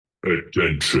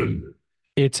Attention.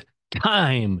 It's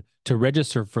time to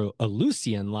register for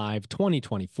Ellucian Live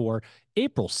 2024,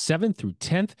 April 7th through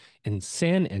 10th in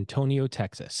San Antonio,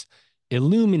 Texas.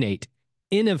 Illuminate,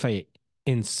 innovate,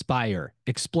 inspire,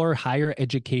 explore higher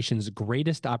education's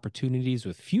greatest opportunities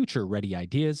with future-ready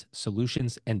ideas,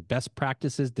 solutions, and best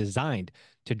practices designed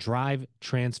to drive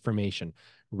transformation.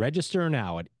 Register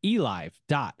now at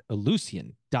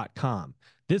elive.ellucian.com.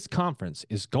 This conference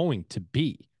is going to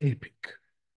be Epic.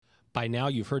 by now,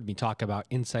 you've heard me talk about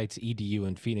Insights EDU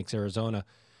in Phoenix, Arizona,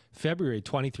 February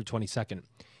 20 through 22nd.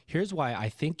 Here's why I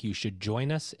think you should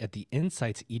join us at the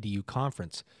Insights EDU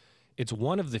conference. It's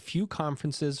one of the few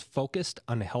conferences focused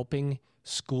on helping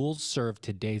schools serve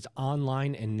today's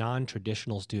online and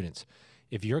non-traditional students.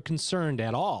 If you're concerned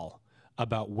at all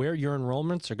about where your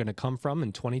enrollments are going to come from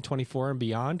in 2024 and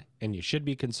beyond, and you should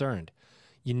be concerned,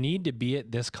 you need to be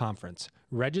at this conference.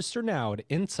 Register now at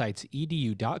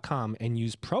insightsedu.com and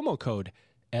use promo code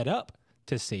EDUP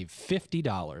to save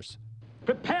 $50.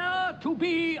 Prepare to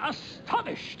be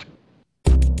astonished.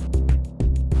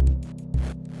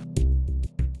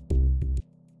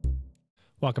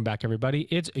 Welcome back, everybody.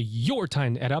 It's your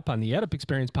time to EdUp on the EdUp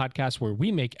Experience podcast, where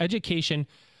we make education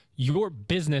your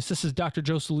business. This is Dr.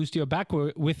 Joe Salustio back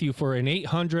with you for an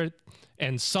 800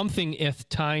 and something-th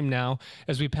time now,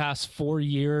 as we pass 4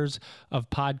 years of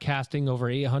podcasting, over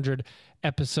 800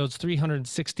 episodes,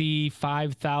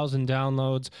 365,000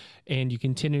 downloads, and you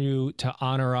continue to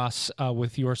honor us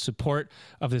with your support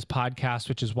of this podcast,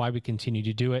 which is why we continue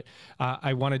to do it.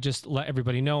 I want to just let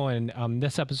everybody know, and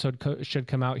this episode should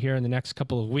come out here in the next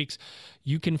couple of weeks.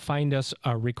 You can find us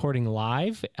recording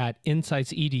live at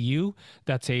Insights EDU.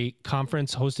 That's a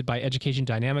conference hosted by Education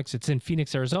Dynamics. It's in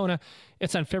Phoenix, Arizona.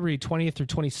 It's on February 20th through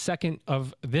 22nd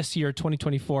of this year,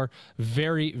 2024.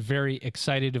 Very, very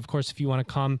excited. Of course, if you want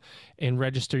to come and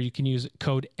register, you can use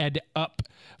code EDUP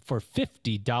for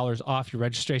 $50 off your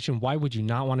registration. Why would you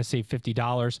not want to save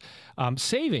 $50?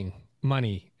 Saving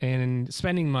money and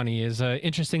spending money is an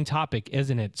interesting topic,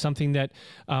 isn't it? Something that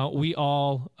we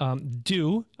all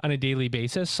do on a daily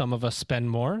basis. Some of us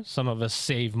spend more. Some of us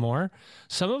save more.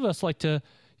 Some of us like to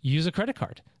use a credit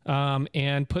card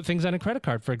and put things on a credit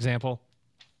card, for example,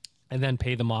 and then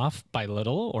pay them off by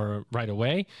little or right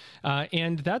away.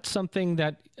 And that's something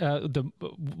that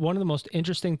one of the most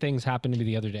interesting things happened to me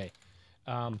the other day.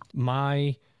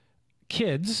 My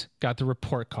kids got the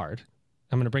report card.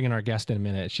 I'm going to bring in our guest in a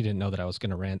minute. She didn't know that I was going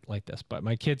to rant like this, but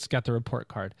my kids got the report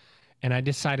card, and I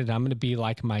decided I'm going to be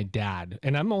like my dad.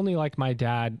 And I'm only like my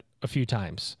dad a few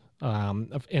times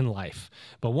in life.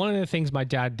 But one of the things my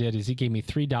dad did is he gave me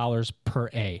 $3 per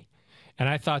A. And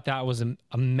I thought that was a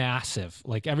massive,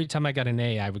 like every time I got an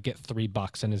A, I would get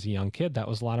 $3. And as a young kid, that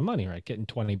was a lot of money, right? Getting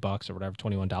 $20 or whatever,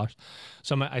 $21.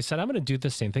 So I said, I'm going to do the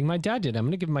same thing my dad did. I'm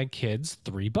going to give my kids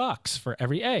 $3 for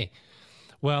every A.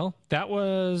 Well, that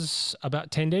was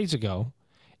about 10 days ago.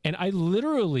 And I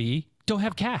literally don't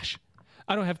have cash.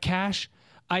 I don't have cash.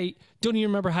 I don't even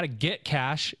remember how to get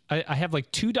cash. I have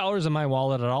like $2 in my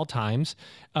wallet at all times.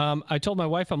 I told my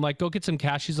wife, I'm like, go get some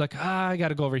cash. She's like, I got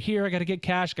to go over here. I got to get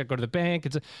cash. Got to go to the bank.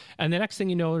 And the next thing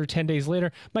you know, or 10 days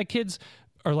later, my kids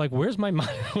are like, where's my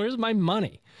money? Where's my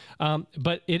money?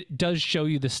 But it does show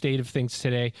you the state of things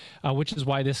today, which is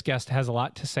why this guest has a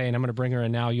lot to say. And I'm going to bring her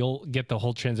in now. You'll get the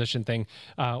whole transition thing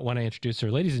when I introduce her.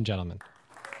 Ladies and gentlemen,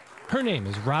 her name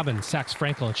is Robin Sachs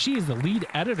Frankel, and she is the lead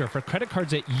editor for credit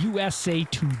cards at USA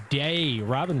Today.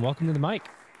 Robin, welcome to the mic.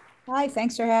 Hi,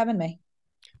 thanks for having me.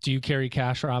 Do you carry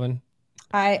cash, Robin?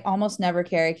 I almost never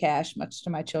carry cash, much to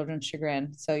my children's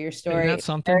chagrin. So your story is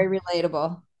something? very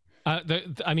relatable.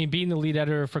 Being the lead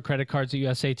editor for credit cards at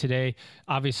USA Today,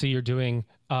 obviously you're doing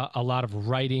a lot of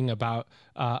writing about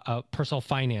personal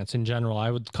finance in general. I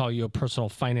would call you a personal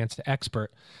finance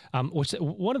expert, which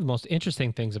one of the most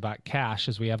interesting things about cash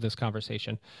as we have this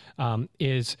conversation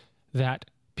is that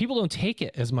people don't take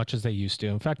it as much as they used to.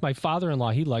 In fact, my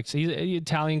father-in-law, he's an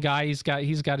Italian guy. He's got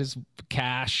his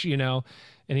cash, and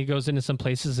he goes into some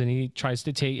places and he tries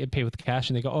to pay with cash,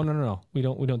 and they go, oh, no, we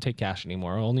don't take cash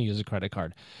anymore. I only use a credit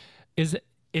card. Is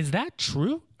that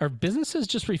true? Are businesses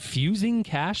just refusing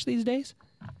cash these days?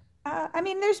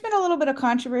 There's been a little bit of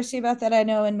controversy about that. I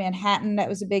know in Manhattan, that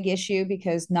was a big issue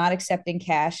because not accepting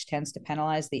cash tends to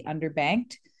penalize the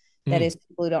underbanked. That is,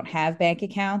 people who don't have bank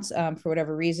accounts for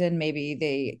whatever reason. Maybe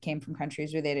they came from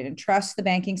countries where they didn't trust the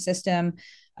banking system.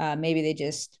 Maybe they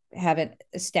just haven't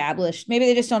established. Maybe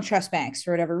they just don't trust banks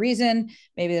for whatever reason.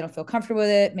 Maybe they don't feel comfortable with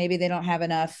it. Maybe they don't have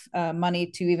enough money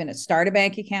to even start a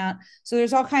bank account. So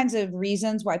there's all kinds of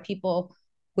reasons why people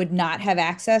would not have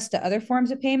access to other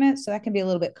forms of payment. So that can be a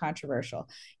little bit controversial.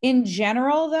 In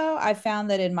general, though, I found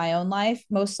that in my own life,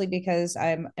 mostly because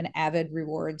I'm an avid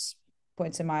rewards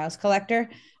points and miles collector,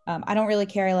 I don't really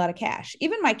carry a lot of cash.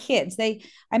 Even my kids,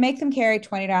 I make them carry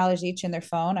 $20 each in their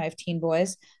phone. I have teen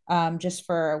boys, just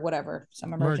for whatever,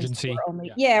 some emergency. Or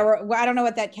only, yeah, or I don't know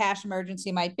what that cash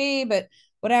emergency might be, but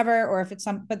whatever. Or if it's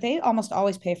some, but they almost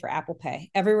always pay for Apple Pay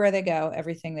everywhere they go,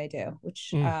 everything they do,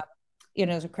 which I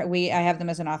have them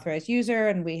as an authorized user,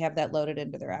 and we have that loaded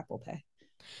into their Apple Pay.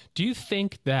 Do you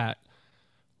think that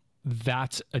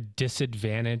that's a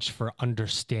disadvantage for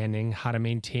understanding how to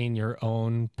maintain your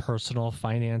own personal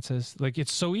finances? Like,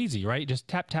 it's so easy, right? Just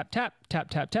tap, tap, tap, tap,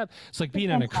 tap, tap. It's like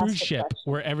being on a cruise ship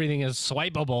where everything is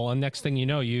swipeable, and next thing you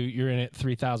know, you're in it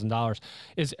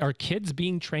 $3,000. Are kids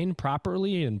being trained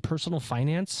properly in personal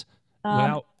finance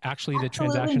without actually the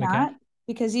transaction account?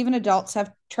 Because even adults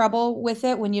have trouble with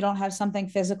it when you don't have something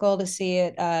physical to see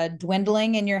it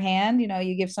dwindling in your hand.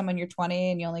 You give someone your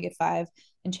 20 and you only get 5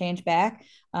 and change back.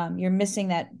 You're missing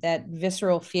that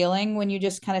visceral feeling when you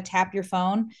just kind of tap your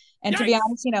phone. And to be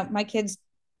honest, my kids,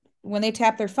 when they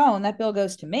tap their phone, that bill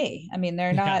goes to me. I mean,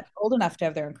 they're not old enough to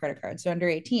have their own credit cards. They're under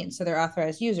 18, so they're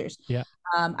authorized users. Yeah.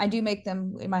 I do make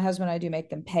them, my husband and I do make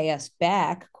them pay us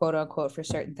back, quote unquote, for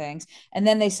certain things. And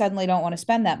then they suddenly don't want to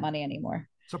spend that money anymore.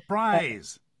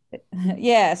 Surprise.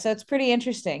 Yeah. So it's pretty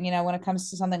interesting, when it comes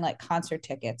to something like concert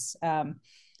tickets.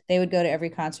 They would go to every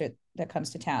concert that comes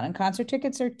to town, and concert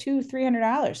tickets are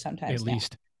 $200-$300 sometimes. At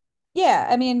least. Yeah.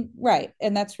 I mean, right.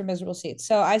 And that's for miserable seats.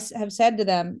 So I have said to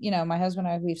them, my husband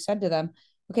and I, we've said to them,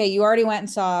 okay, you already went and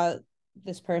saw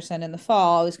this person in the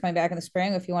fall. He's coming back in the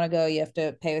spring. If you want to go, you have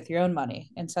to pay with your own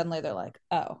money. And suddenly they're like,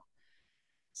 oh.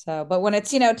 So, but when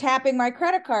it's, tapping my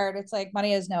credit card, it's like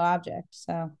money is no object.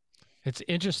 So it's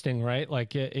interesting, right?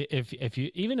 Like if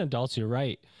you, even adults, you're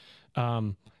right.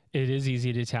 It is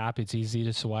easy to tap. It's easy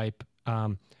to swipe.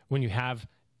 When you have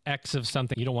X of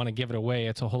something, you don't want to give it away.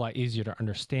 It's a whole lot easier to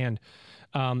understand.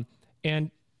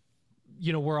 And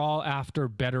we're all after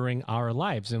bettering our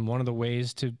lives. And one of the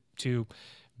ways to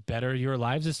better your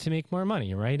lives is to make more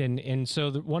money, right? And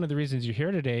so one of the reasons you're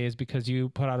here today is because you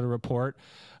put out a report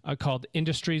called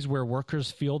Industries Where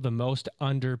Workers Feel the Most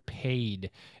Underpaid.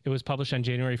 It was published on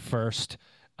January 1st.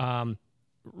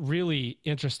 Really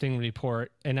interesting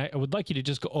report. And I would like you to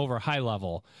just go over high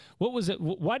level. What was it?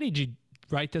 Why did you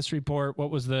write this report? What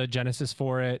was the genesis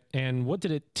for it? And what did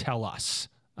it tell us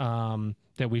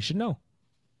that we should know?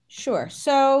 Sure.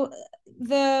 So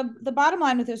the bottom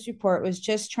line with this report was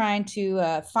just trying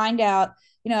to find out,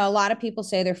 a lot of people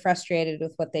say they're frustrated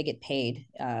with what they get paid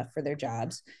for their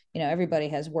jobs. Everybody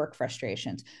has work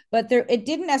frustrations, but it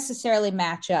didn't necessarily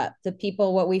match up.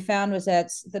 What we found was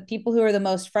that the people who are the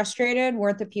most frustrated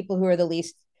weren't the people who are the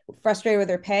least frustrated with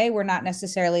their pay, were not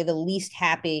necessarily the least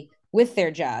happy with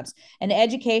their jobs. And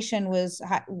education was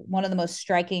one of the most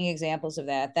striking examples of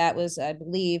that. That was, I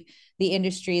believe, the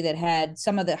industry that had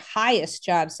some of the highest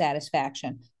job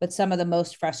satisfaction, but some of the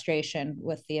most frustration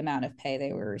with the amount of pay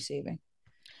they were receiving.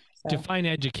 So. Define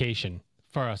education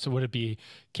for us. So would it be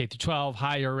K through 12,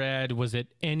 higher ed? Was it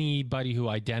anybody who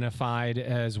identified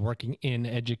as working in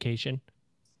education?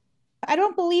 I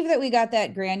don't believe that we got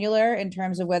that granular in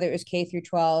terms of whether it was K through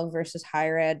 12 versus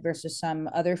higher ed versus some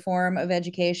other form of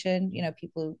education,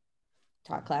 people who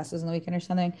taught classes on the weekend or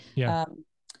something. Yeah.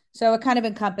 So it kind of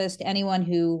encompassed anyone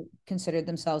who considered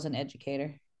themselves an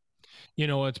educator.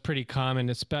 It's pretty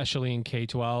common, especially in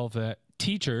K-12, that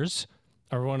teachers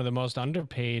are one of the most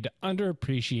underpaid,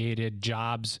 underappreciated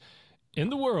jobs in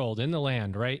the world, in the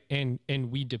land, right? And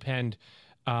we depend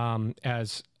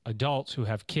as adults who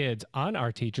have kids on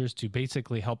our teachers to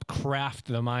basically help craft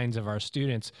the minds of our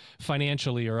students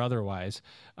financially or otherwise,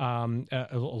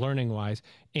 learning wise.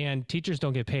 And teachers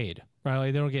don't get paid, right?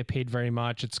 Like, they don't get paid very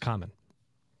much. It's common.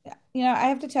 Yeah. I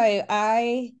have to tell you,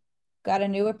 I got a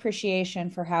new appreciation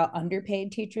for how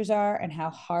underpaid teachers are and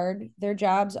how hard their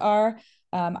jobs are.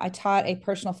 I taught a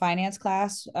personal finance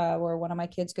class where one of my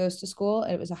kids goes to school.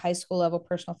 It was a high school level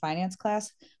personal finance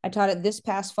class. I taught it this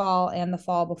past fall and the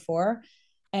fall before.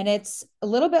 And it's a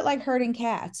little bit like herding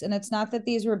cats. And it's not that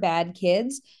these were bad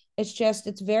kids. It's just,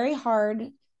 it's very hard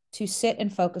to sit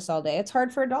and focus all day. It's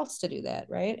hard for adults to do that,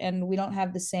 right? And we don't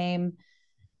have the same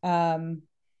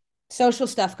social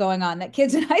stuff going on that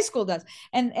kids in high school does.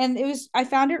 And I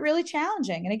found it really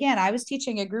challenging. And again, I was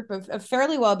teaching a group of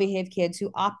fairly well-behaved kids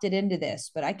who opted into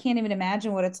this, but I can't even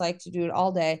imagine what it's like to do it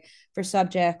all day for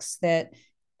subjects that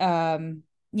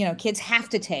kids have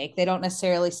to take. They don't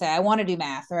necessarily say, I want to do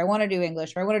math or I want to do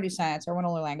English or I want to do science or I want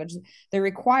to learn language. They're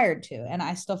required to. And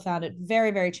I still found it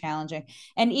very, very challenging.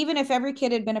 And even if every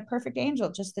kid had been a perfect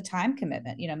angel, just the time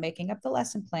commitment, making up the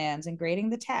lesson plans and grading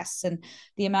the tests and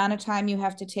the amount of time you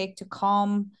have to take to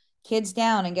calm kids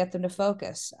down and get them to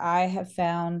focus. I have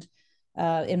found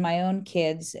in my own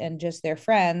kids and just their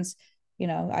friends,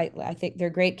 I think they're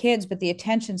great kids, but the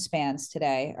attention spans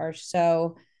today are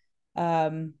so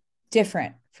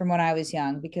different from when I was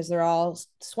young because they're all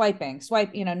swipe,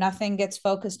 nothing gets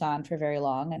focused on for very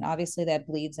long. And obviously that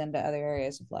bleeds into other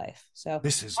areas of life. So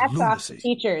This is hats off to lunacy.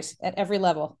 teachers at every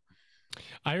level.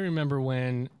 I remember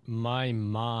when my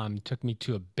mom took me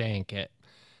to a bank at,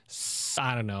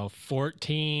 I don't know,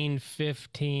 14,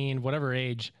 15, whatever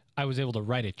age, I was able to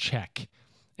write a check.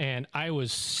 And I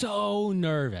was so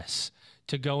nervous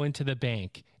to go into the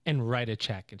bank and write a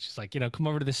check. And she's like, come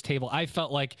over to this table. I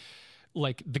felt like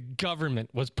the government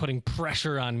was putting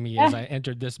pressure on me as I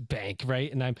entered this bank,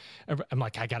 right? And I'm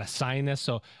like, I gotta sign this.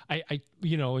 So I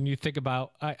when you think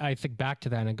about, I think back to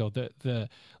that and go, the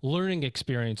learning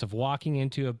experience of walking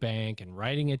into a bank and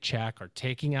writing a check or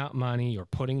taking out money or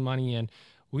putting money in,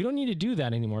 we don't need to do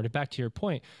that anymore. Back to your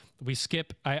point, we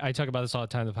skip. I talk about this all the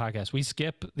time in the podcast. We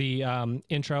skip the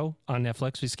intro on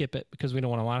Netflix. We skip it because we don't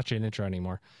want to watch an intro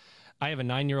anymore. I have a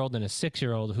 9-year-old and a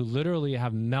 6-year-old who literally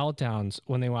have meltdowns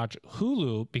when they watch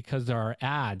Hulu because there are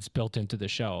ads built into the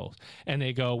show. And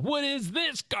they go, what is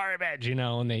this garbage?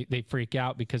 And they freak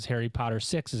out because Harry Potter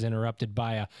 6 is interrupted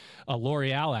by a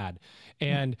L'Oreal ad.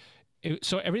 And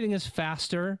so everything is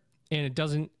faster and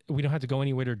we don't have to go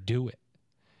anywhere to do it.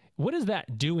 What is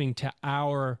that doing to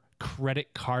our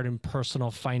credit card and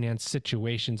personal finance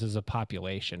situations as a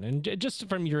population? And just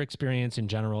from your experience in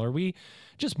general, are we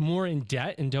just more in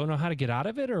debt and don't know how to get out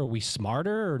of it? Or are we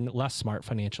smarter or less smart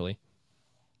financially?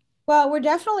 Well, we're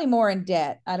definitely more in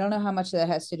debt. I don't know how much that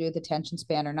has to do with attention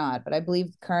span or not, but I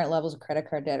believe current levels of credit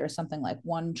card debt are something like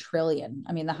 1 trillion.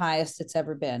 I mean, the highest it's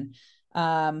ever been.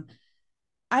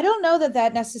 I don't know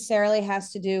that necessarily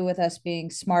has to do with us being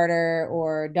smarter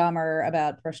or dumber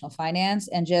about personal finance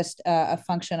and just a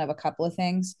function of a couple of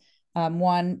things.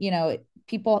 One,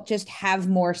 people just have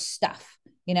more stuff.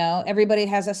 Everybody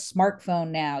has a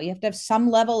smartphone now. You have to have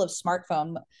some level of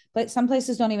smartphone, but some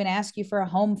places don't even ask you for a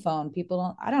home phone.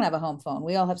 I don't have a home phone.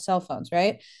 We all have cell phones,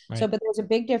 right? So, but there's a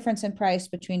big difference in price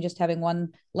between just having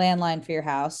one landline for your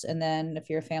house. And then if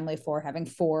you're a family of 4, having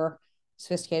 4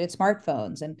 sophisticated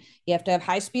smartphones, and you have to have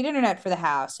high-speed internet for the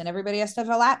house, and everybody has to have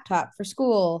a laptop for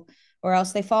school or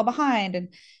else they fall behind.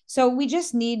 And so we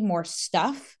just need more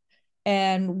stuff.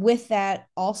 And with that,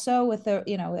 also with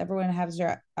everyone has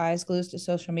their eyes glued to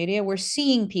social media, we're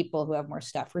seeing people who have more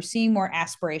stuff. We're seeing more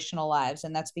aspirational lives,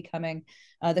 and that's becoming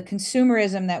the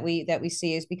consumerism that we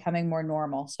see is becoming more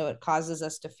normal. So it causes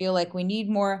us to feel like we need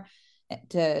more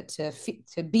to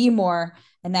be more,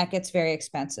 and that gets very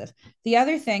expensive. The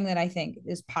other thing that I think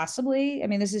is possibly, I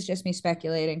mean, this is just me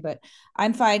speculating, but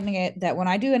I'm finding it that when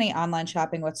I do any online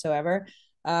shopping whatsoever,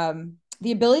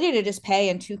 the ability to just pay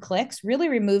in 2 clicks really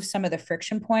removes some of the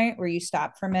friction point where you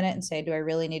stop for a minute and say, do I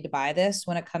really need to buy this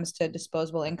when it comes to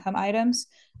disposable income items?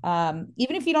 Even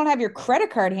if you don't have your credit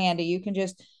card handy, you can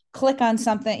just click on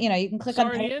something, you can click it's on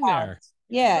already PayPal. in there.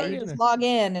 Yeah, you just log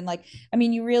in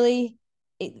and you really,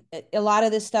 a lot of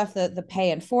this stuff, the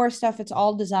pay and for stuff, it's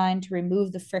all designed to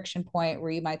remove the friction point where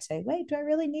you might say, wait, do I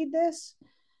really need this?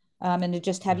 And to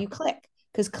just have you click.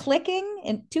 Because clicking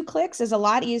in 2 clicks is a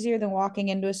lot easier than walking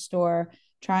into a store,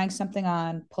 trying something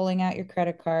on, pulling out your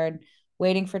credit card,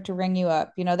 waiting for it to ring you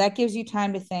up. That gives you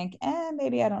time to think,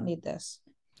 maybe I don't need this.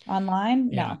 Online,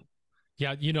 no.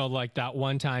 Yeah, like that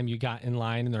one time you got in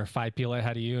line and there were 5 people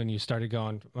ahead of you and you started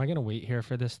going, am I going to wait here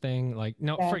for this thing? Like,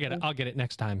 no, forget it. I'll get it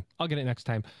next time.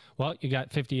 Well, you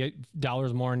got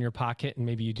 $50 more in your pocket and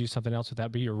maybe you do something else with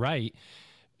that. But you're right.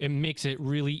 It makes it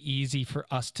really easy for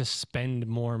us to spend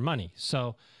more money.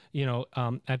 So,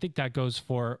 I think that goes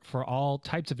for all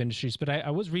types of industries. But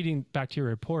I was reading back to your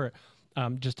report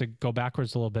just to go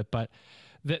backwards a little bit. But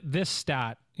this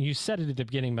stat, you said it at the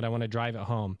beginning, but I want to drive it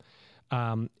home.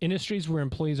 Industries where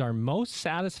employees are most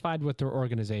satisfied with their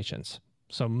organizations.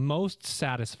 So most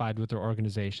satisfied with their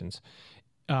organizations.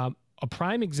 A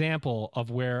prime example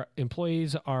of where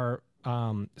employees are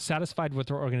satisfied with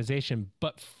their organization,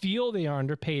 but feel they are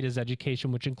underpaid is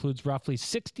education, which includes roughly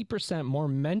 60% more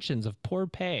mentions of poor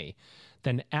pay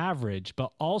than average,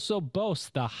 but also boasts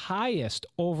the highest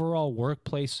overall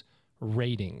workplace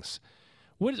ratings.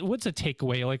 What's a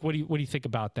takeaway? Like, what do you think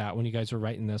about that when you guys were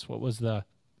writing this? What was the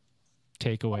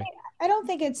takeaway? I don't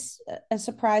think it's a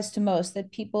surprise to most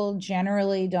that people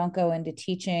generally don't go into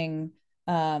teaching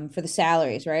for the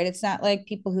salaries, right? It's not like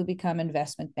people who become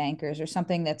investment bankers or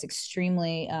something that's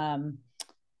extremely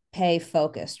pay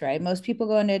focused, right? Most people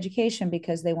go into education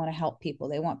because they want to help people.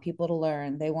 They want people to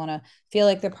learn. They want to feel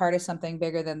like they're part of something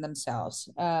bigger than themselves.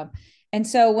 And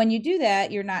so when you do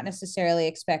that, you're not necessarily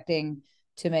expecting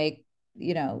to make,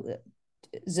 you know,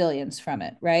 zillions from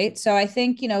it, right? So I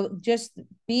think, you know, just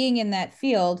being in that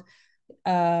field,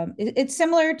 it's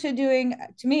similar to doing,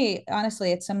 to me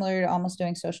honestly, it's similar to almost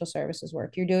doing social services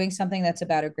work. You're doing something that's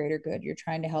about a greater good. You're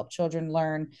trying to help children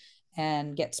learn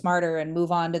and get smarter and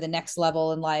move on to the next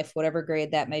level in life, whatever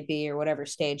grade that may be or whatever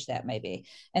stage that may be.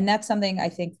 And that's something I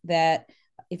think that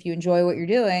if you enjoy what you're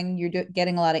doing,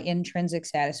 getting a lot of intrinsic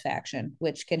satisfaction,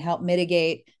 which can help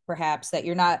mitigate perhaps that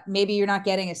maybe you're not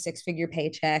getting a 6-figure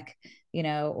paycheck, you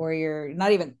know, or you're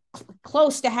not even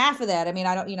close to half of that. I mean,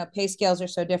 I don't, you know, pay scales are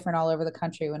so different all over the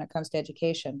country when it comes to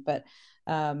education, but,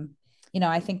 you know,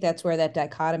 I think that's where that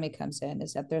dichotomy comes in,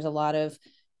 is that there's a lot of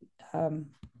um,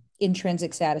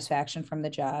 intrinsic satisfaction from the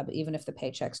job, even if the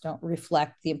paychecks don't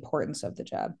reflect the importance of the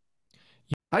job.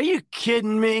 Are you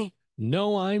kidding me?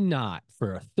 No, I'm not.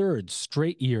 For a third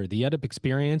straight year, the EdUp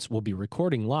Experience will be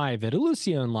recording live at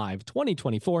Ellucian Live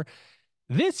 2024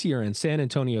 this year in San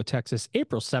Antonio, Texas,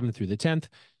 April 7th through the 10th.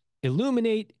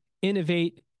 Illuminate,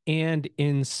 innovate, and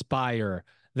inspire.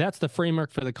 That's the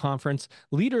framework for the conference.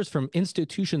 Leaders from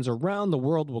institutions around the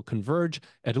world will converge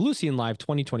at Ellucian Live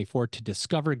 2024 to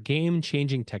discover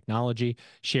game-changing technology,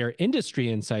 share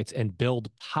industry insights, and build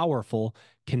powerful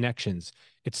connections.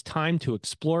 It's time to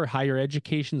explore higher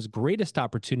education's greatest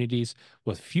opportunities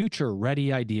with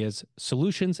future-ready ideas,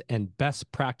 solutions, and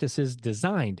best practices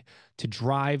designed to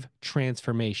drive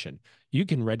transformation. You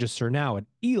can register now at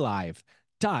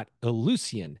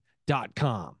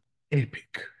elive.ellucian.com.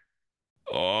 Epic.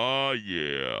 Oh,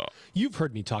 yeah. You've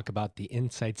heard me talk about the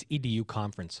Insights EDU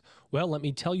conference. Well, let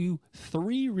me tell you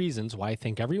 3 reasons why I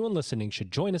think everyone listening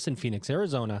should join us in Phoenix,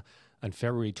 Arizona on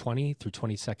February 20 through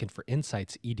 22nd for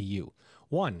Insights EDU.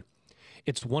 1,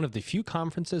 it's one of the few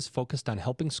conferences focused on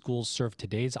helping schools serve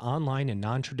today's online and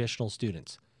non-traditional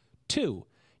students. 2,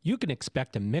 you can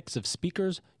expect a mix of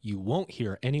speakers you won't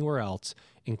hear anywhere else,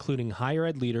 including higher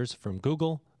ed leaders from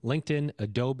Google, LinkedIn,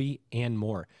 Adobe, and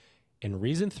more. And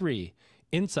reason 3,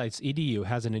 Insights EDU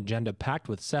has an agenda packed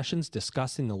with sessions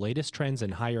discussing the latest trends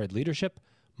in higher ed leadership,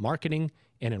 marketing,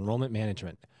 and enrollment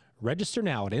management. Register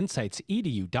now at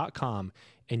insightsedu.com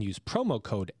and use promo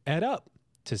code EDUP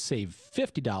to save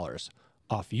 $50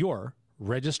 off your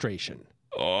registration.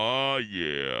 Oh,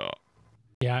 yeah.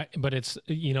 Yeah, but it's,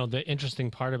 you know, the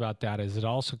interesting part about that is it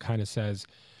also kind of says,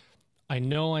 I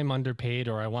know I'm underpaid,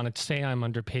 or I want to say I'm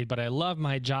underpaid, but I love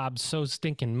my job so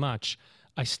stinking much.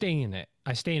 I stay in it.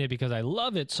 I stay in it because I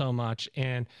love it so much.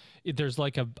 And there's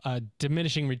like a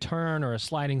diminishing return or a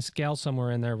sliding scale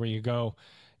somewhere in there where you go,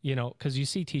 you know, because you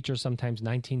see teachers sometimes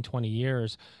 19, 20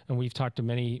 years. And we've talked to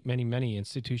many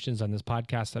institutions on this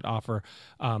podcast that offer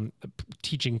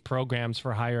teaching programs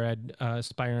for higher ed,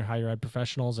 aspiring higher ed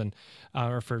professionals and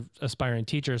or for aspiring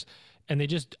teachers. And they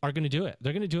just are going to do it.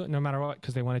 They're going to do it no matter what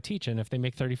because they want to teach. And if they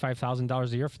make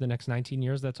 $35,000 a year for the next 19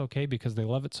 years, that's okay because they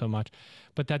love it so much.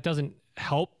 But that doesn't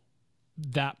help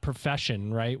that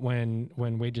profession, right? When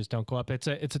wages don't go up, it's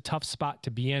a tough spot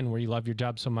to be in where you love your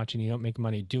job so much and you don't make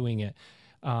money doing it.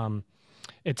 But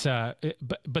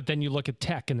then you look at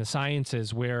tech and the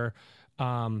sciences where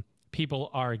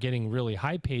people are getting really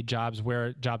high paid jobs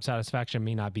where job satisfaction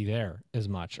may not be there as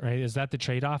much, right? Is that the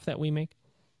trade-off that we make?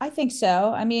 I think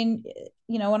so. I mean,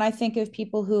 you know, when I think of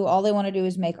people who all they want to do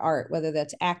is make art, whether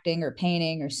that's acting or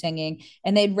painting or singing,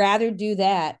 and they'd rather do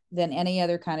that than any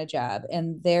other kind of job.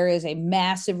 And there is a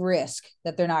massive risk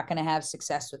that they're not going to have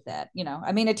success with that. You know,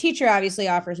 I mean, a teacher obviously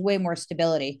offers way more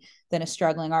stability than a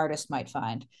struggling artist might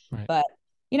find. Right. But,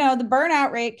 you know, the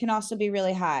burnout rate can also be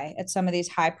really high at some of these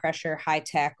high pressure, high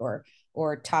tech or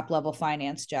top level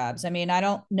finance jobs. I mean, I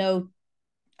don't know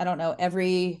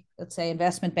every, let's say,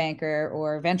 investment banker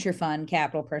or venture fund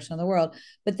capital person in the world,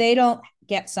 but they don't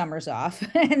get summers off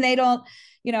and they don't,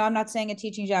 you know, I'm not saying a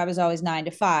teaching job is always 9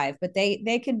 to 5, but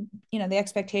they could, you know, the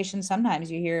expectation,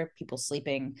 sometimes you hear people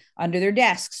sleeping under their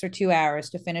desks for 2 hours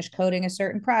to finish coding a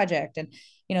certain project. And,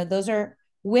 you know, those are,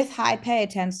 with high pay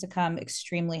tends to come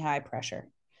extremely high pressure.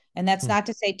 And that's not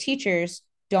to say teachers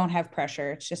don't have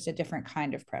pressure. It's just a different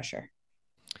kind of pressure.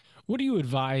 What do you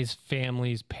advise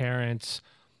families, parents,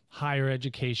 higher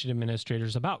education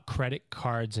administrators about credit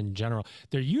cards in general?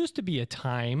 There used to be a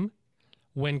time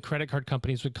when credit card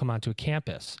companies would come onto a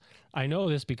campus. I know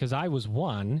this because I was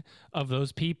one of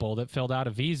those people that filled out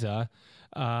a visa,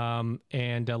 and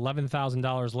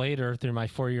 $11,000 later through my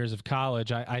 4 years of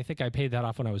college, I think I paid that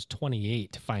off when I was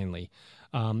 28 finally.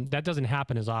 That doesn't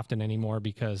happen as often anymore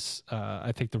because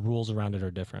I think the rules around it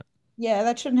are different. Yeah,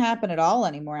 that shouldn't happen at all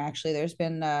anymore. Actually, there's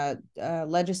been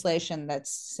legislation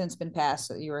that's since been passed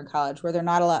that you were in college where they're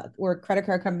not allowed, where credit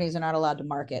card companies are not allowed to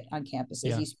market on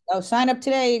campuses. Yeah. Sign up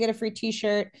today, you get a free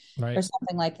T-shirt Right. or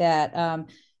something like that.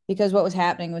 Because what was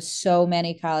happening was so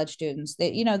many college students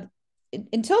that,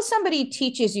 until somebody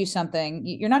teaches you something,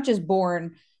 you're not just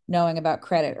born knowing about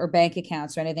credit or bank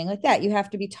accounts or anything like that. You have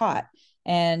to be taught.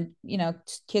 And,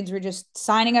 kids were just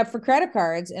signing up for credit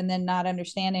cards and then not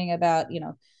understanding about,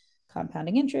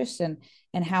 compounding interest and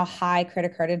how high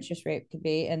credit card interest rate could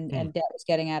be, and debt was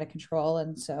getting out of control.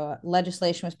 And so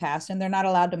legislation was passed, and they're not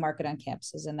allowed to market on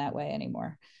campuses in that way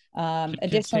anymore.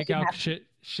 Additionally, do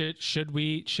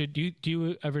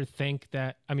you ever think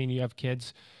that, I mean, you have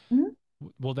kids,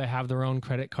 will they have their own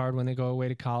credit card when they go away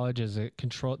to college? Is it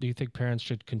control? Do you think parents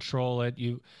should control it?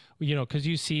 Because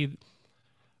you see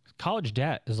college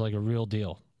debt is like a real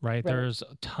deal, right? There's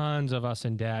tons of us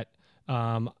in debt.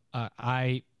 I'm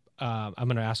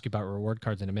going to ask you about reward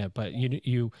cards in a minute, but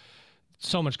you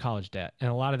so much college debt, and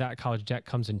a lot of that college debt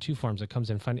comes in two forms. It comes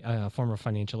in a form of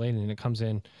financial aid, and it comes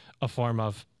in a form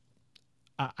of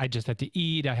I just have to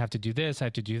eat, I have to do this, I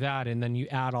have to do that, and then you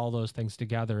add all those things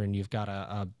together, and you've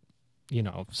got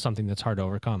something that's hard to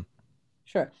overcome.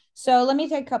 Sure. So let me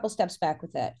take a couple steps back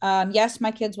with it. Yes,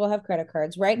 my kids will have credit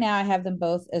cards. Right now, I have them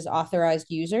both as authorized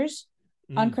users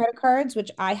on credit cards,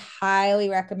 which I highly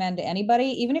recommend to anybody,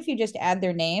 even if you just add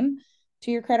their name to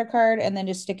your credit card and then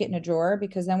just stick it in a drawer,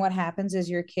 because then what happens is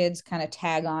your kids kind of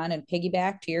tag on and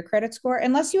piggyback to your credit score,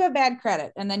 unless you have bad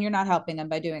credit, and then you're not helping them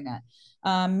by doing that.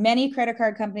 Many credit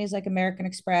card companies like American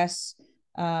Express,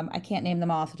 I can't name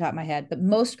them all off the top of my head, but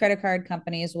most credit card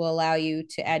companies will allow you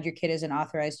to add your kid as an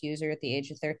authorized user at the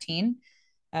age of 13.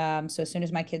 So as soon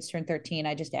as my kids turned 13,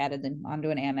 I just added them onto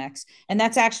an Amex. And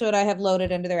that's actually what I have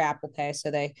loaded into their Apple Pay.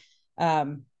 So they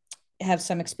have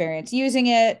some experience using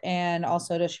it, and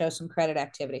also to show some credit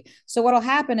activity. So what'll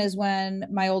happen is when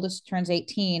my oldest turns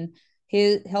 18,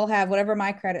 he'll have whatever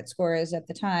my credit score is at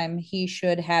the time. He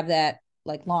should have that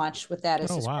like launch with that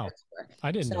as his credit score.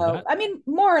 I didn't know that. I mean,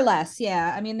 more or less,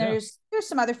 yeah. I mean, there's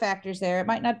some other factors there. It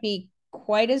might not be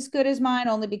quite as good as mine,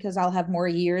 only because I'll have more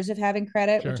years of having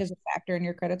credit, which is a factor in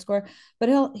your credit score.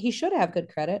 But he should have good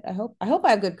credit. I hope I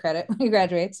have good credit when he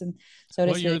graduates. And so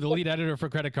you're the lead editor for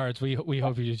credit cards. We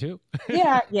hope you do too.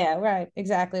 yeah, right,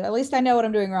 exactly. At least I know what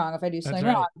I'm doing wrong if I do something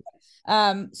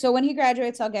wrong. So when he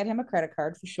graduates, I'll get him a credit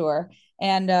card for sure.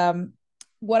 And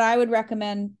what I would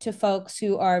recommend to folks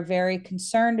who are very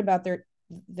concerned about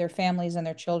their families and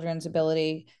their children's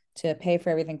ability to pay for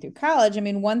everything through college. I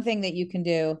mean, one thing that you can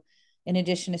do in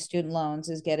addition to student loans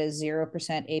is get a 0%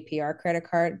 APR credit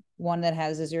card, one that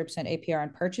has a 0% APR on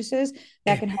purchases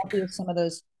that can help you with some of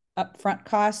those upfront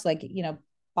costs, like,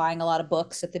 buying a lot of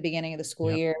books at the beginning of the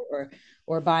school year,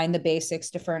 or buying the basics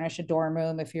to furnish a dorm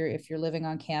room if you're living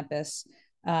on campus.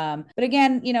 But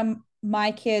again,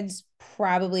 my kids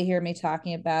probably hear me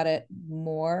talking about it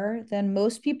more than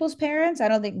most people's parents. I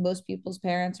don't think most people's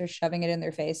parents are shoving it in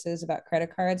their faces about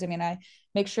credit cards. I mean, I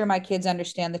make sure my kids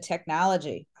understand the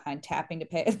technology behind tapping to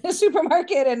pay at the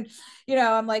supermarket. And,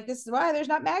 I'm like, this is why there's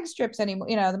not mag strips anymore.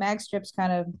 The mag strips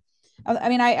kind of, I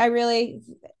mean, I really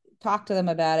talk to them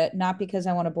about it, not because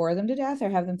I want to bore them to death or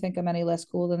have them think I'm any less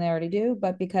cool than they already do,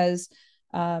 but because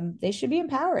they should be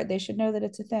empowered. They should know that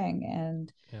it's a thing.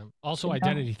 And also,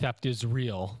 identity theft is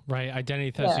real, right?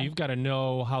 Identity theft. So you've got to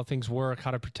know how things work,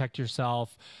 how to protect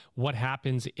yourself, what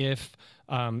happens if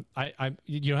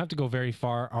you don't have to go very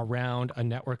far around a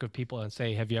network of people and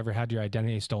say, have you ever had your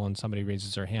identity stolen? Somebody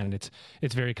raises their hand.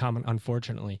 It's very common,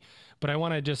 unfortunately. But I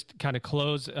want to just kind of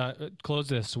close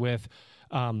this with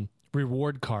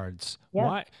reward cards.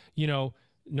 Why,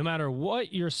 no matter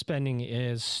what your spending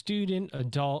is, student,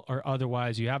 adult, or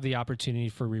otherwise, you have the opportunity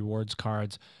for rewards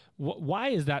cards. Why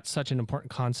is that such an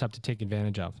important concept to take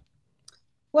advantage of?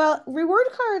 Well, reward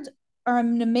cards are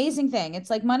an amazing thing. It's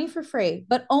like money for free,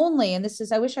 but only, and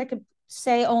I wish I could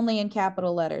say only in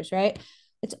capital letters, right?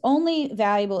 It's only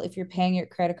valuable if you're paying your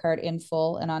credit card in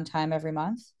full and on time every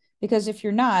month. Because if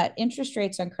you're not, interest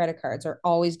rates on credit cards are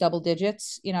always double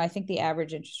digits. I think the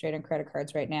average interest rate on credit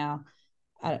cards right now,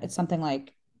 it's something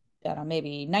like, I don't know,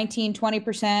 maybe 19,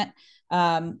 20%.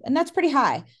 And that's pretty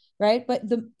high, right? But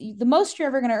the most you're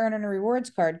ever going to earn on a rewards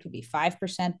card could be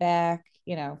 5% back,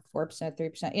 4%,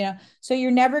 3%, so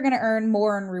you're never going to earn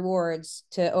more in rewards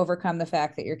to overcome the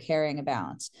fact that you're carrying a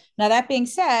balance. Now, that being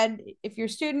said, if you're a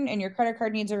student and your credit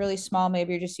card needs are really small,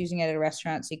 maybe you're just using it at a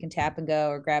restaurant so you can tap and go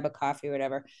or grab a coffee or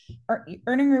whatever.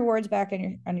 Earning rewards back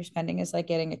on your spending is like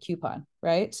getting a coupon,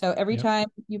 right? So every time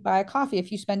you buy a coffee,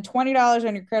 if you spend $20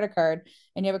 on your credit card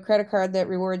and you have a credit card that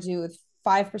rewards you with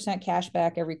 5% cash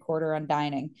back every quarter on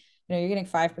dining, you're getting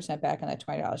 5% back on that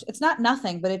 $20. It's not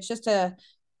nothing, but it's just a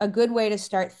good way to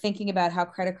start thinking about how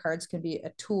credit cards can be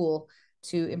a tool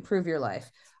to improve your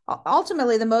life.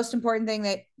 Ultimately, the most important thing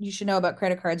that you should know about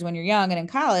credit cards when you're young and in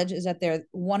college is that they're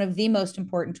one of the most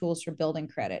important tools for building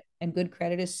credit. And good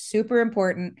credit is super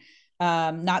important,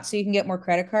 not so you can get more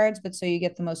credit cards, but so you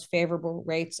get the most favorable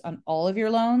rates on all of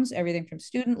your loans, everything from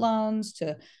student loans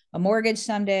to a mortgage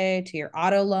someday to your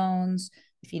auto loans,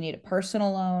 if you need a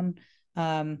personal loan.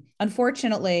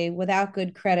 Unfortunately, without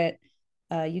good credit,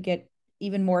 you get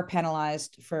even more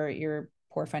penalized for your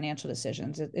poor financial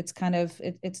decisions.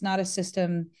 It's not a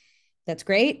system that's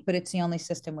great, but it's the only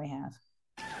system we have.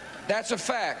 That's a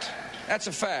fact. That's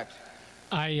a fact.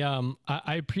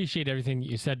 I appreciate everything that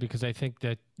you said, because I think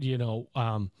that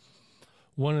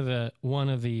one of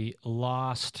the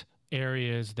lost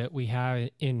areas that we have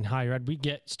in higher ed, we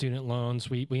get student loans,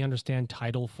 we understand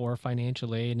Title IV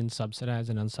financial aid and subsidized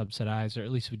and unsubsidized, or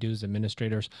at least we do as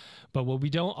administrators. But what we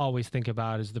don't always think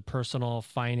about is the personal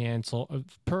financial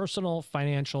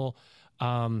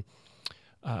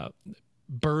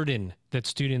burden that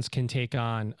students can take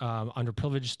on,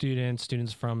 underprivileged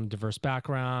students from diverse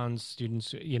backgrounds,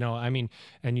 students,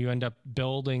 and you end up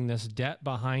building this debt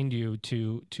behind you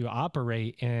to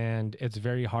operate, and it's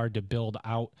very hard to build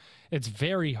out. It's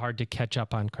very hard to catch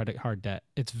up on credit card debt.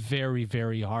 It's very,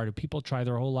 very hard. People try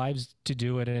their whole lives to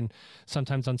do it, and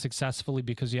sometimes unsuccessfully,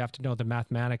 because you have to know the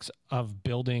mathematics of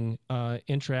building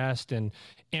interest and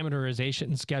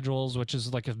amortization schedules, which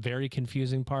is like a very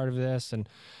confusing part of this. And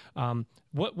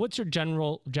what's your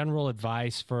general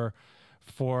advice for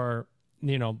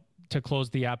to close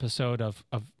the episode of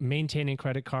maintaining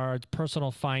credit cards,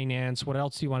 personal finance? What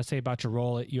else do you want to say about your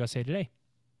role at USA Today?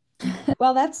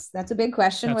 Well, that's a big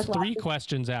question. That's three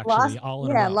questions, actually, all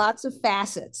in a row. Lots of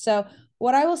facets. So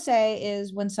what I will say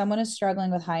is, when someone is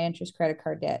struggling with high interest credit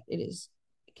card debt, it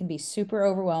can be super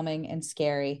overwhelming and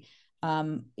scary.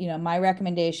 My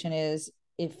recommendation is,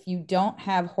 if you don't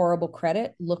have horrible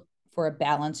credit, look for a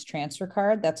balance transfer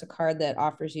card. That's a card that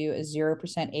offers you a 0%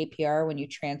 APR when you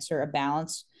transfer a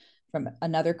balance from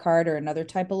another card or another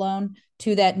type of loan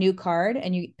to that new card,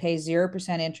 and you pay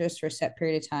 0% interest for a set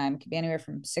period of time. It can be anywhere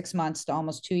from 6 months to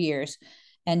almost 2 years.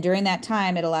 And during that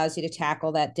time, it allows you to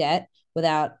tackle that debt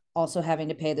without also having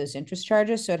to pay those interest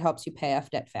charges. So it helps you pay off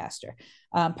debt faster.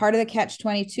 Part of the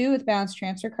catch-22 with balance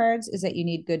transfer cards is that you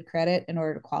need good credit in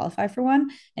order to qualify for one.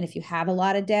 And if you have a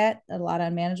lot of debt, a lot of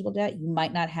unmanageable debt, you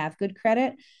might not have good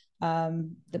credit.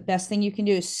 The best thing you can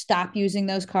do is stop using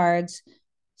those cards.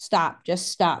 Just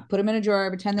stop. Put them in a drawer,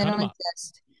 pretend they don't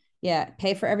exist. Yeah,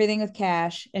 pay for everything with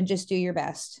cash and just do your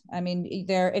best. I mean,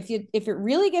 if it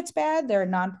really gets bad, there are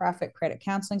nonprofit credit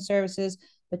counseling services,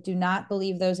 but do not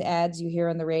believe those ads you hear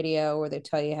on the radio where they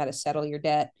tell you how to settle your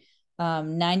debt.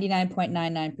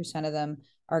 99.99% of them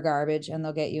are garbage, and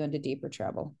they'll get you into deeper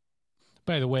trouble.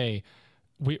 By the way,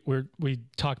 we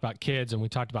talk about kids and we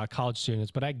talked about college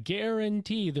students, but I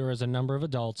guarantee there is a number of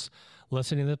adults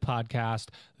listening to the podcast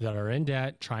that are in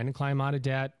debt, trying to climb out of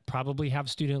debt, probably have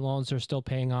student loans they're still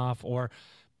paying off, or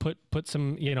put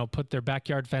their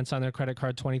backyard fence on their credit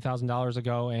card $20,000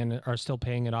 ago and are still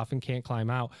paying it off and can't climb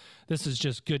out. This is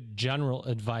just good general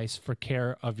advice for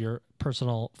care of your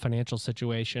personal financial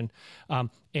situation.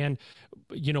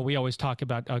 We always talk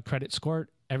about a credit score.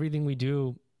 Everything we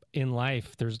do in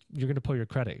life, you're going to pull your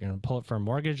credit. You're going to pull it for a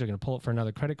mortgage. You're going to pull it for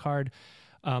another credit card.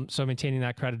 So maintaining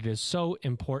that credit is so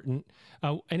important.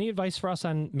 Any advice for us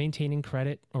on maintaining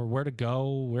credit, or where to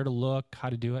go, where to look, how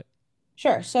to do it?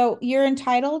 Sure. So you're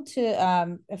entitled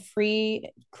to a free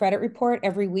credit report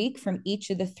every week from each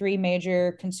of the 3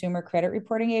 major consumer credit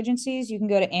reporting agencies. You can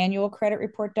go to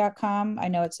annualcreditreport.com. I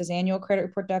know it says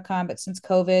annualcreditreport.com, but since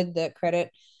COVID, the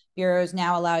credit bureaus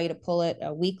now allow you to pull it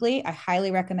weekly. I highly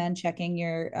recommend checking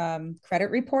your credit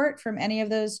report from any of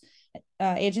those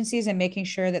agencies and making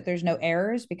sure that there's no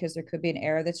errors, because there could be an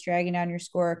error that's dragging down your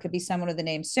score. It could be someone with a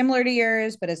name similar to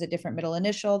yours, but as a different middle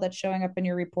initial that's showing up in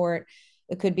your report.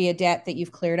 It could be a debt that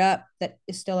you've cleared up that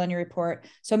is still on your report.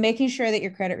 So making sure that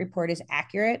your credit report is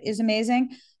accurate is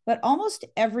amazing. But almost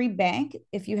every bank,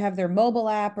 if you have their mobile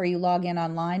app or you log in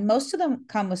online, most of them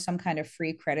come with some kind of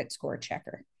free credit score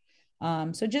checker.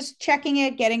 So just checking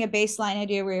it, getting a baseline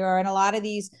idea where you are. And a lot of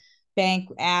these bank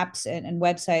apps and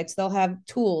websites, they'll have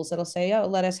tools that'll say, oh,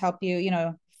 let us help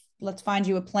you, let's find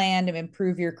you a plan to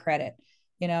improve your credit.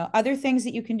 Other things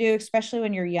that you can do, especially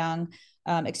when you're young.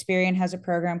 Experian has a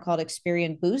program called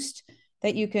Experian Boost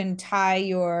that you can tie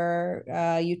your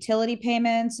utility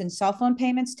payments and cell phone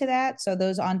payments to that. So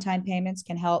those on-time payments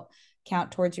can help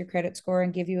count towards your credit score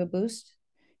and give you a boost.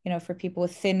 For people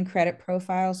with thin credit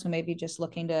profiles, so maybe just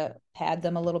looking to pad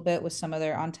them a little bit with some of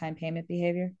their on-time payment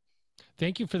behavior.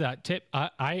 Thank you for that tip.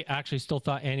 I actually still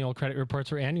thought annual credit reports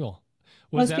were annual.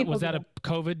 Was that a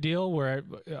COVID deal where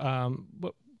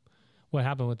what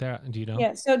happened with that? Do you know?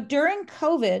 Yeah. So during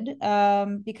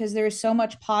COVID, because there was so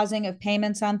much pausing of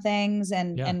payments on things,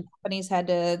 and companies had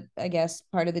to, I guess,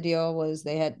 part of the deal was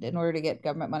they had, in order to get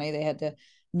government money, they had to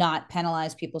not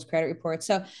penalize people's credit reports.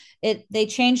 So they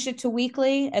changed it to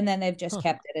weekly, and then they've just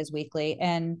kept it as weekly.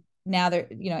 And now they're,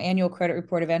 annual credit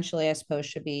report eventually, I suppose,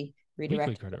 should be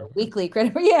redirected weekly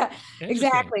credit. Yeah,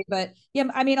 exactly. But yeah,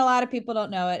 I mean, a lot of people don't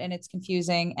know it, and it's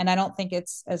confusing, and I don't think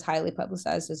it's as highly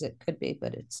publicized as it could be,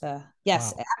 but it's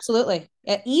yes, wow. Absolutely.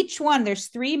 At each one, there's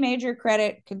 3 major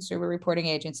credit consumer reporting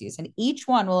agencies, and each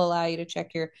one will allow you to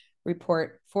check your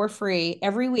report for free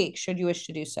every week should you wish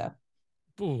to do so.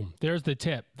 Boom. There's the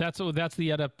tip. That's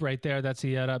the up right there. That's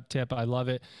the up tip. I love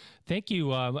it. Thank you.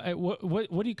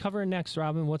 What are you covering next,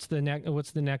 Robin? What's the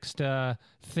next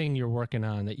thing you're working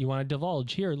on that you want to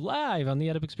divulge here live on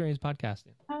the Up Experience podcast?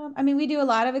 I mean, we do a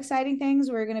lot of exciting things.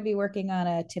 We're going to be working on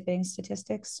a tipping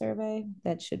statistics survey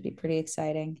that should be pretty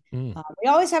exciting. We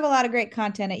always have a lot of great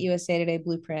content at USA Today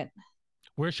Blueprint.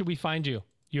 Where should we find you?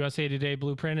 USA Today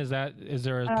Blueprint, is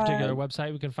there a particular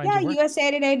website we can find you? Yeah,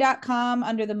 usatoday.com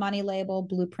under the money label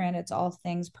Blueprint. It's all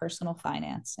things personal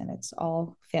finance, and it's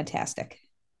all fantastic.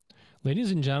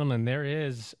 Ladies and gentlemen, there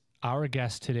is our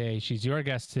guest today. She's your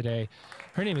guest today.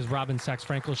 Her name is Robin Sachs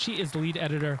Frankel. She is the lead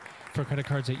editor for credit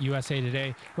cards at USA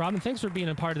Today. Robin, thanks for being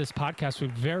a part of this podcast. We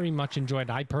very much enjoyed,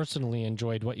 I personally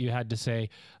enjoyed what you had to say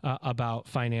about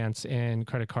finance and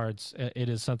credit cards. It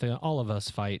is something all of us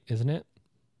fight, isn't it?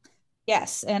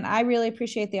 Yes, and I really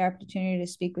appreciate the opportunity to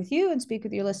speak with you and speak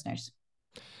with your listeners.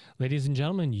 Ladies and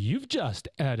gentlemen, you've just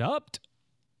upped.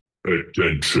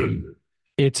 Attention.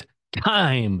 It's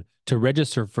time to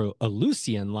register for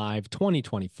Ellucian Live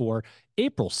 2024,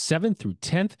 April 7th through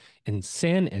 10th in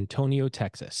San Antonio,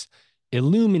 Texas.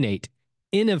 Illuminate,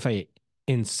 innovate,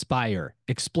 inspire,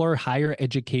 explore higher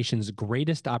education's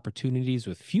greatest opportunities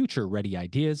with future-ready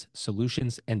ideas,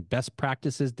 solutions, and best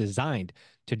practices designed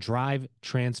to drive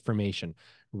transformation.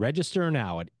 Register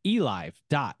now at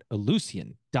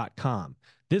elive.ellucian.com.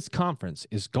 This conference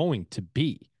is going to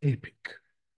be epic.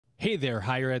 Hey there,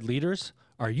 higher ed leaders.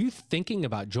 Are you thinking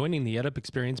about joining the EdUp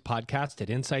Experience podcast at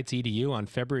Insights EDU on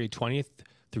February 20th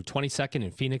through 22nd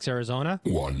in Phoenix, Arizona?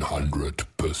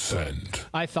 100%.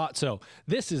 I thought so.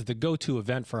 This is the go-to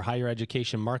event for higher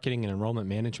education marketing and enrollment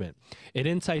management. At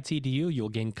Insights EDU, you'll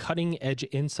gain cutting-edge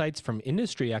insights from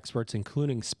industry experts,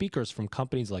 including speakers from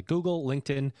companies like Google,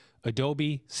 LinkedIn,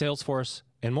 Adobe, Salesforce,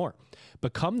 and more.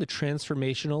 Become the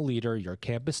transformational leader your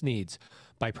campus needs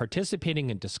by participating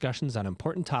in discussions on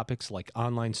important topics like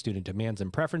online student demands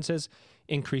and preferences,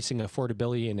 increasing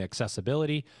affordability and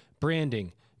accessibility,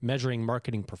 branding, measuring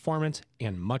marketing performance,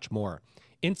 and much more.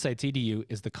 Insights EDU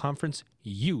is the conference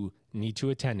you need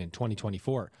to attend in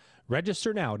 2024.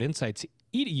 Register now at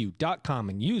insightsedu.com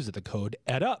and use the code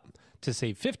EDUP to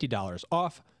save $50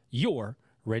 off your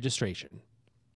registration.